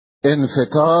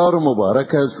انفطار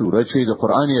مبارکه سوره چې د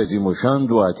قران عظیم شان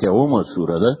دواتیومه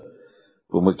سوره ده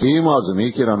په مکه معظمه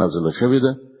کې را نازله شوې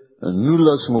ده.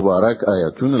 نولس مبارک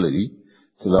آیاتونه لري.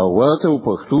 تلاوت او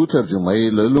پښتو ترجمه یې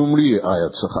له لومړي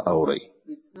آیت څخه اوري.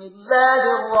 بسم الله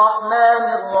الرحمن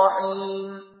الرحیم.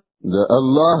 د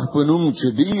الله په نوم چې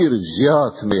ډیر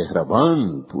زیات مهربان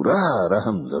پورا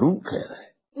رحم لرونکی دی.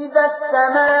 اذا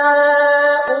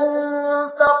السماء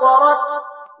انفطرت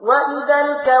وإذا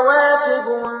الكواكب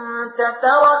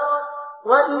انتثرت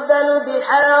وإذا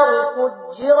البحار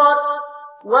فجرت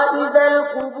وإذا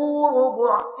القبور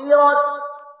بعثرت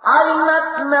علمت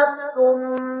نفس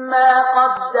ما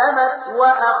قدمت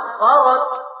وأخرت.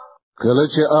 کله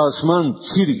چې اسمان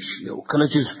چیرې شي او کله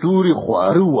چې ستوري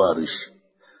خواره وارش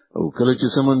او کله چې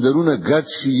سمندرونه ګډ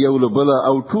شي یو له بل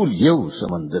او ټول یو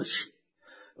سمندر شي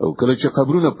او کله چې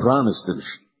قبرونه پرانستل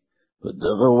شي په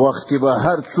دغه وخت کې به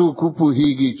هر څوک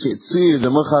پوهیږي چې څه د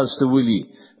مخاستولي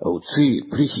او څه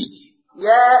پرېږي.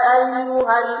 يا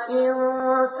أيها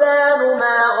الإنسان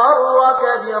ما غرك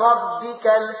بربك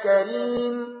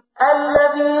الكريم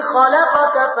الذي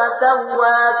خلقك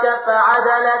فسواك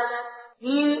فعدلك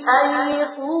في أي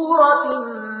صورة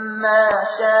ما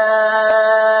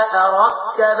شاء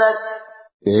ركبك.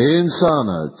 انسان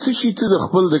څه شي ته د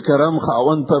خپل د کرم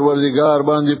خاوند پروردگار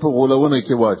باندې په غولونه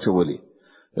کې واچولې.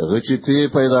 هغه چې ته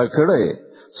پیدا کړې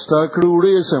ستا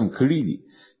کړوړې سم کړې دي.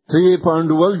 ته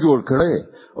پاندول جوړ کړې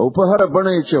او په هر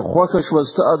بڼه چې خوښ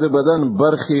شوسته د بدن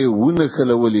برخه ونه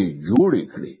خلولې جوړې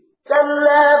کړې.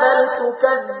 كلا بل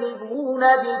تكذبون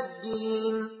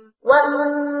بالدين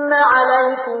وإن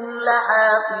عليكم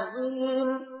لحافظين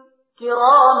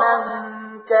كراما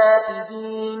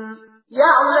كاتبين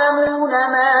يعلمون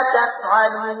ما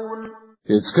تفعلون.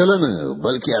 هیڅ کله نه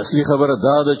بلکې اصلي خبره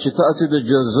دا ده چې تاسو د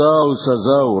جزا او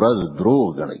سزا ورځ دروغ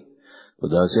غنئ. په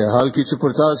داسې حال کې چې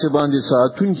پر تاسو باندې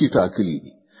ساعتونکي ټاکلي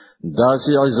دي.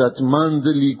 داسې عزتمند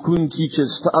لیکونکي چې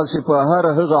تاسو په هر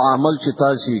هغه عمل چې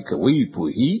تاسو کوي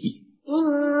پوهیږي.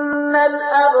 إن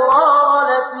الأبرار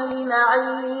لفي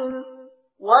نعيم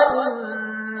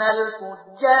وإن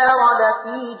الفجار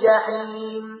لفي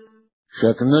جحيم.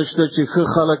 شک نشته چې ښه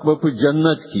خلک به په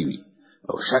جنت کې وي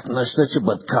او شک نشته چې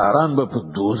بدکاران به په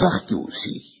دوزخ کې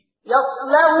اوسي.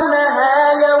 يصلونها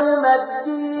يوم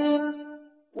الدين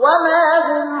وما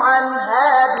هم عنها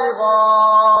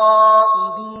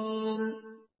بغائبين.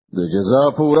 د جزا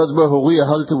په ورځ به هغوی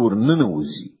هلته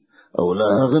ورننوځي او لا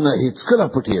هغه نه هیڅ کله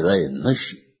پټېدای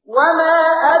نشي. وما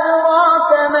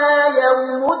أدراك ما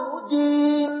يوم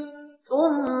الدين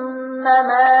ثم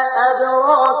ما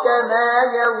أدراك ما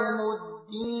يوم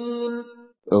الدين.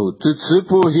 او ته څه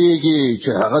پوهیږي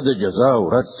چې هغه د جزا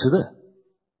ورځ څه ده؟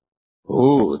 او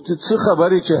ته څه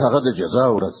خبرې چې هغه د جزا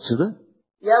ورځ څه ده؟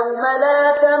 يوم لا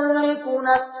تملك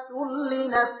نفس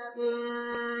لنفس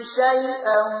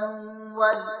شيئا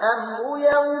والأمر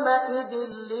يومئذ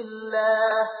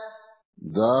لله.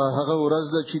 دا هغه ورځ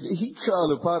ده چې هیڅ چا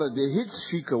لپاره د هیڅ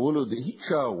شي کولو د هیڅ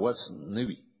چا وس نه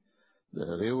وي. د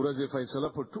هغې ورځې فیصله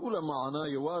په ټوله معنا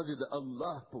یوازې د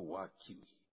الله په واک کې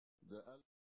وي.